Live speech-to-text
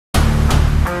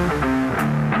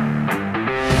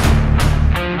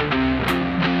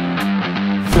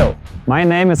My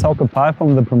name is Hauke Pahl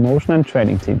from the promotion and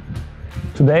training team.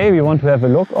 Today we want to have a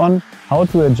look on how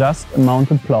to adjust a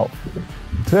mounted plow.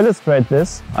 To illustrate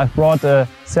this, I've brought a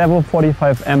Servo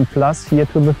 45M Plus here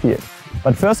to the field.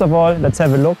 But first of all, let's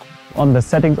have a look on the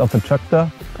settings of the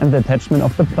tractor and the attachment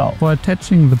of the plow. For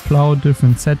attaching the plow,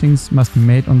 different settings must be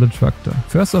made on the tractor.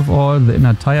 First of all, the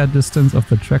inner tire distance of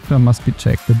the tractor must be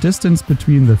checked. The distance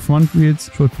between the front wheels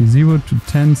should be 0 to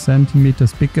 10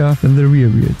 centimeters bigger than the rear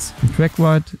wheels. The track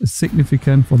weight is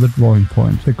significant for the drawing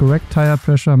point. The correct tire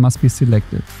pressure must be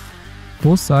selected.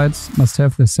 Both sides must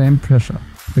have the same pressure.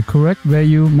 The correct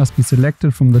value must be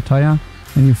selected from the tire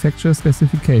manufacturer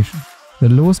specification. The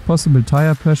lowest possible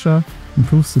tire pressure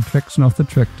improves the traction of the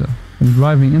tractor. When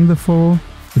driving in the furrow,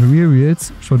 the rear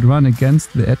wheels should run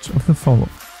against the edge of the furrow.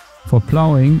 For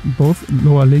plowing, both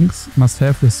lower links must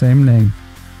have the same length.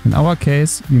 In our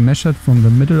case, we measured from the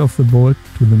middle of the bolt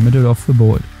to the middle of the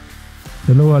bolt.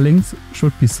 The lower links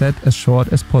should be set as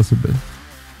short as possible.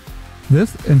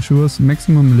 This ensures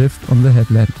maximum lift on the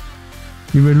headland.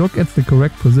 We will look at the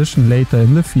correct position later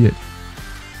in the field.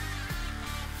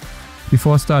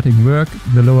 Before starting work,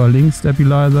 the lower link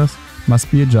stabilizers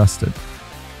must be adjusted.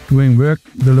 During work,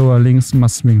 the lower links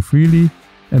must swing freely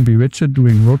and be rigid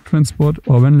during road transport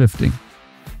or when lifting.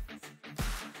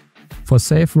 For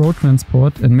safe road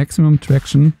transport and maximum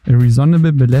traction, a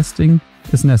reasonable ballasting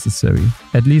is necessary.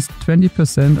 At least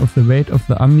 20% of the weight of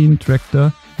the unleaned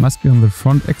tractor must be on the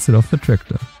front axle of the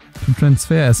tractor. To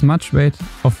transfer as much weight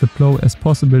of the plow as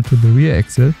possible to the rear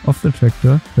axle of the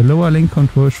tractor, the lower link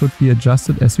control should be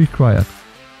adjusted as required.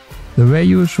 The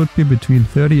value should be between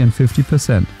 30 and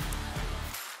 50%.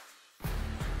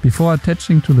 Before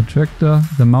attaching to the tractor,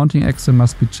 the mounting axle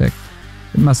must be checked.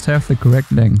 It must have the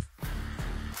correct length.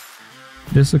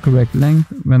 It is the correct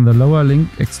length when the lower link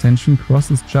extension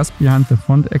crosses just behind the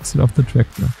front axle of the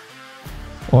tractor.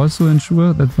 Also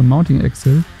ensure that the mounting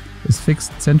axle is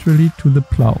fixed centrally to the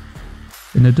plow.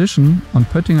 In addition, on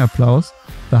Pöttinger plows,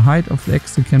 the height of the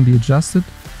axle can be adjusted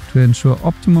to ensure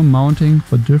optimum mounting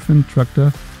for different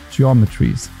tractor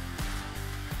geometries.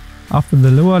 After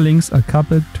the lower links are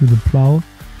coupled to the plow,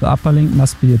 the upper link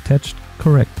must be attached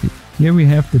correctly. Here we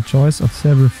have the choice of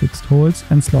several fixed holes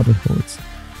and slotted holes.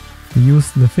 We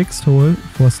use the fixed hole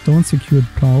for stone-secured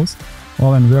plows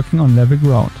or when working on level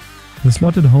ground. The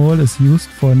slotted hole is used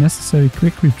for necessary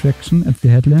quick retraction at the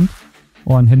headland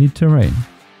or on hilly terrain.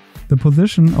 The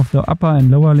position of the upper and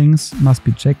lower links must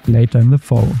be checked later in the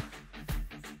furrow.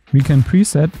 We can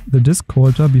preset the disc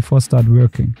holder before start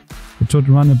working. It should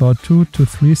run about 2 to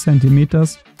 3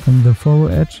 centimeters from the furrow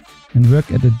edge and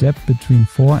work at a depth between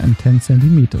 4 and 10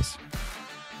 centimeters.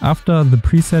 After the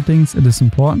presettings, it is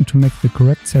important to make the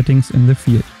correct settings in the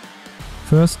field.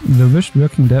 First, the wished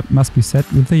working depth must be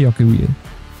set with the jockey wheel.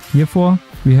 Therefore,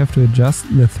 we have to adjust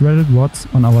the threaded rods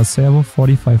on our Servo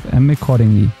 45M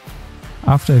accordingly.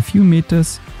 After a few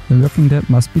meters, the working depth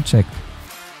must be checked.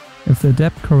 If the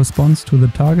depth corresponds to the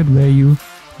target value,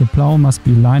 the plow must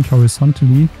be lined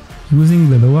horizontally using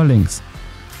the lower links.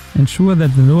 Ensure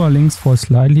that the lower links fall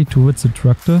slightly towards the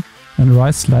tractor and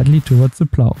rise slightly towards the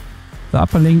plow. The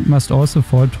upper link must also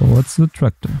fall towards the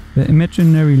tractor. The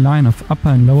imaginary line of upper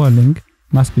and lower link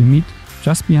must be met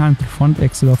just behind the front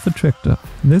axle of the tractor.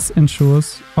 This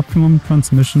ensures optimum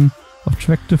transmission of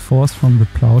tractive force from the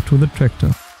plow to the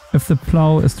tractor. If the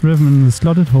plow is driven in the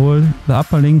slotted hole, the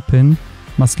upper link pin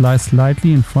must lie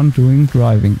slightly in front during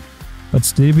driving, but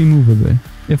still be movable.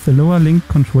 If the lower link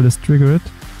control is triggered,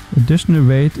 additional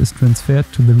weight is transferred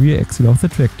to the rear axle of the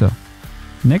tractor.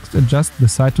 Next, adjust the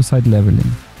side-to-side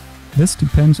leveling. This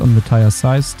depends on the tire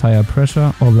size, tire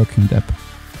pressure or working depth.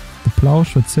 The plow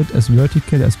should sit as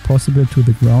vertical as possible to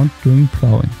the ground during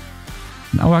plowing.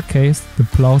 In our case, the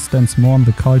plow stands more on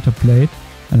the coulter plate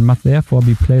and must therefore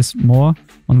be placed more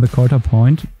on the coulter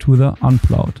point to the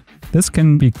unplowed. This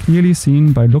can be clearly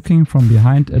seen by looking from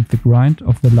behind at the grind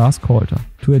of the last coulter.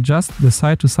 To adjust the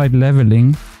side-to-side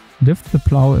leveling, lift the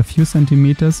plow a few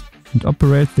centimeters and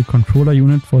operate the controller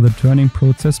unit for the turning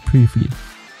process briefly.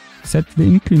 Set the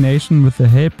inclination with the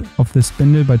help of the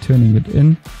spindle by turning it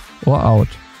in or out.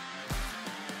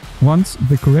 Once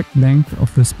the correct length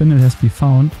of the spindle has been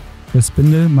found, the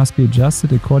spindle must be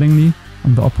adjusted accordingly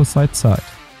on the opposite side.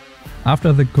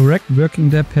 After the correct working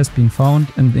depth has been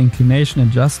found and the inclination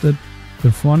adjusted,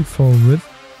 the front furrow width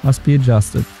must be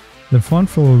adjusted. The front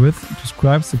furrow width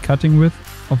describes the cutting width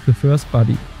of the first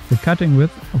body. The cutting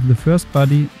width of the first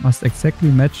body must exactly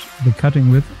match the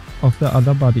cutting width of the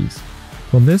other bodies.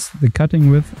 For this, the cutting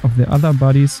width of the other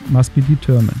bodies must be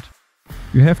determined.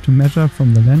 You have to measure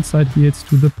from the landside heels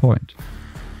to the point.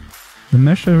 The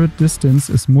measured distance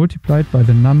is multiplied by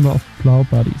the number of plow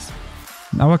bodies.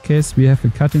 In our case we have a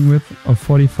cutting width of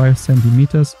 45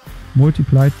 cm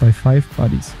multiplied by 5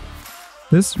 bodies.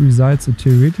 This results a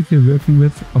theoretical working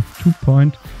width of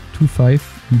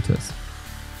 2.25 meters.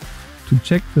 To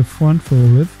check the front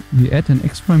furrow width, we add an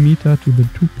extra meter to the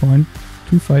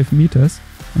 2.25 meters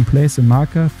and place a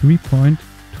marker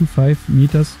 3.25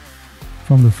 meters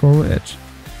from the furrow edge.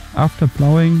 After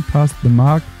plowing past the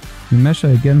mark, we measure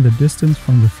again the distance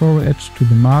from the furrow edge to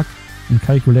the mark and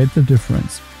calculate the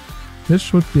difference. This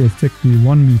should be exactly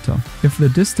 1 meter. If the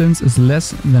distance is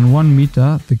less than 1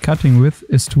 meter, the cutting width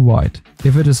is too wide.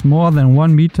 If it is more than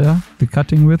 1 meter, the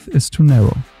cutting width is too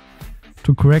narrow.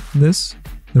 To correct this,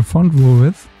 the front row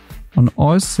width on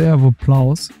all servo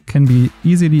plows can be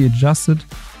easily adjusted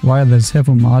via the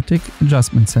Servomatic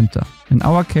adjustment center. In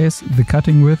our case, the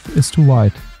cutting width is too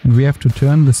wide and we have to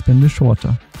turn the spindle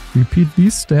shorter. Repeat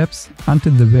these steps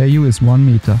until the value is 1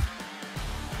 meter.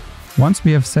 Once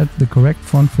we have set the correct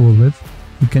front furrow width,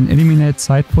 we can eliminate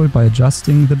side pull by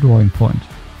adjusting the drawing point.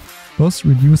 This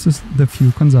reduces the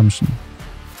fuel consumption.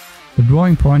 The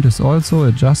drawing point is also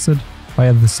adjusted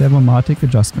via the Servomatic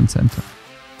adjustment center.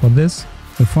 For this,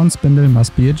 the front spindle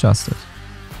must be adjusted.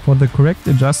 For the correct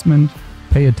adjustment,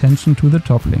 pay attention to the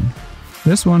top link.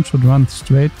 This one should run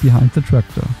straight behind the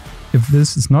tractor. If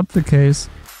this is not the case,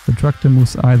 the tractor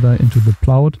moves either into the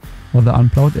plowed or the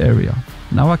unplowed area.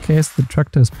 In our case, the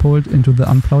tractor is pulled into the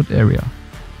unplowed area,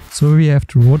 so we have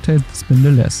to rotate the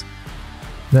spindle less.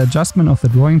 The adjustment of the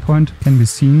drawing point can be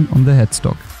seen on the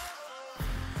headstock.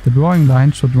 The drawing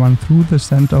line should run through the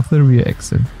center of the rear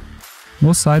axle.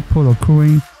 No side pull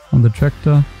occurring on the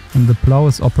tractor and the plow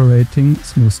is operating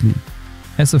smoothly.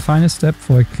 As a final step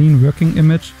for a clean working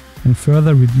image and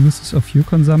further reduces of fuel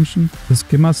consumption, the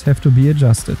skimmers have to be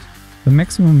adjusted. The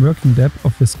maximum working depth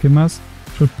of the skimmers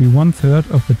should be 1/3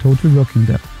 of the total working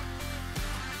depth.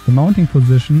 The mounting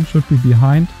position should be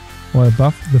behind or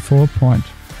above the furrow point.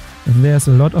 If there is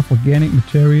a lot of organic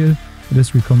material, it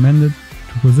is recommended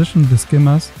to position the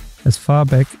skimmers as far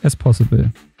back as possible.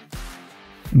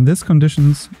 In these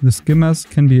conditions, the skimmers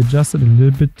can be adjusted a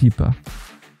little bit deeper.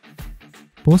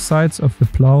 Both sides of the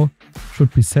plow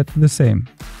should be set the same.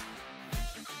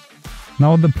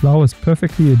 Now the plow is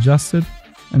perfectly adjusted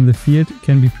and the field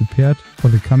can be prepared for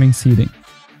the coming seeding.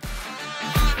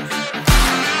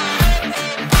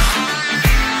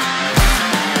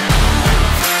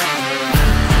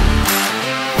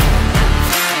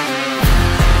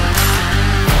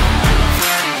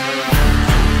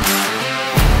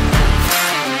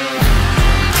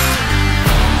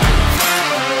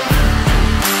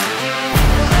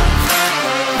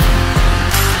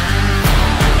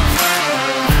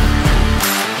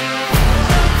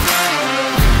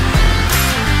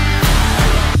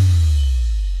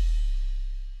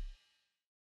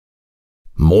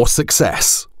 More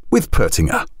success with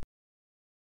PÖTTINGER.